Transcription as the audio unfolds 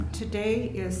Today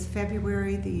is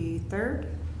February the 3rd,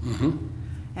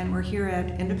 and we're here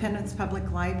at Independence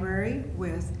Public Library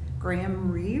with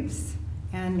Graham Reeves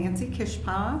and Nancy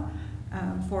Kishpaw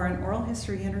for an oral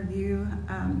history interview.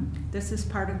 This is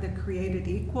part of the Created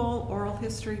Equal Oral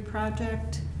History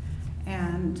Project,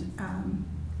 and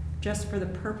just for the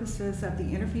purposes of the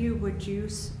interview, would you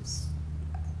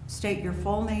state your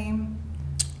full name,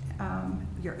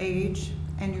 your age,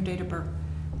 and your date of birth?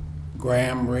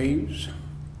 Graham Reeves,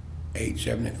 age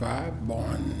 75,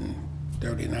 born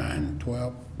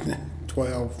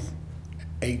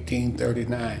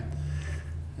 1839,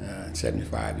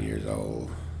 75 years old.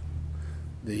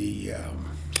 The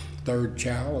third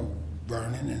child of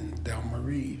Vernon and Thelma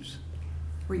Reeves.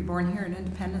 Were you born here in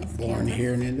Independence, Born Kansas?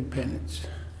 here in Independence.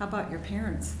 How about your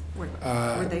parents? Were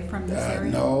they from this area?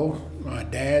 No, my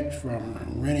dad's from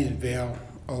Renniesville,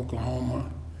 Oklahoma,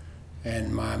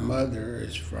 and my mother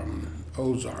is from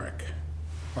Ozark,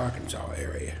 Arkansas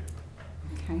area.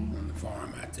 Okay. On the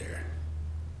farm out there.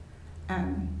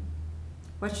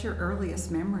 What's your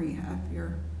earliest memory of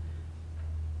your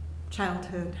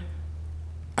childhood?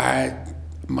 My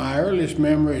earliest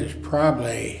memory is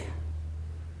probably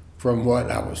from what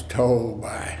I was told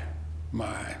by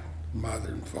my mother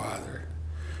and father.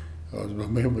 My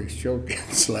memory's sure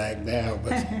getting slacked now,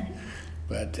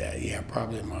 but yeah,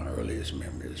 probably my earliest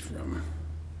memories from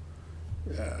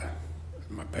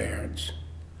my parents.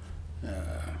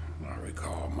 I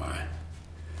recall my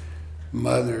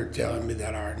mother telling me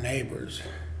that our neighbors,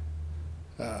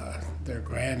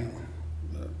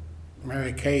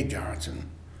 Mary Kay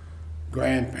Johnson,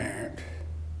 grandparent,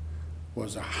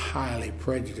 was a highly prejudiced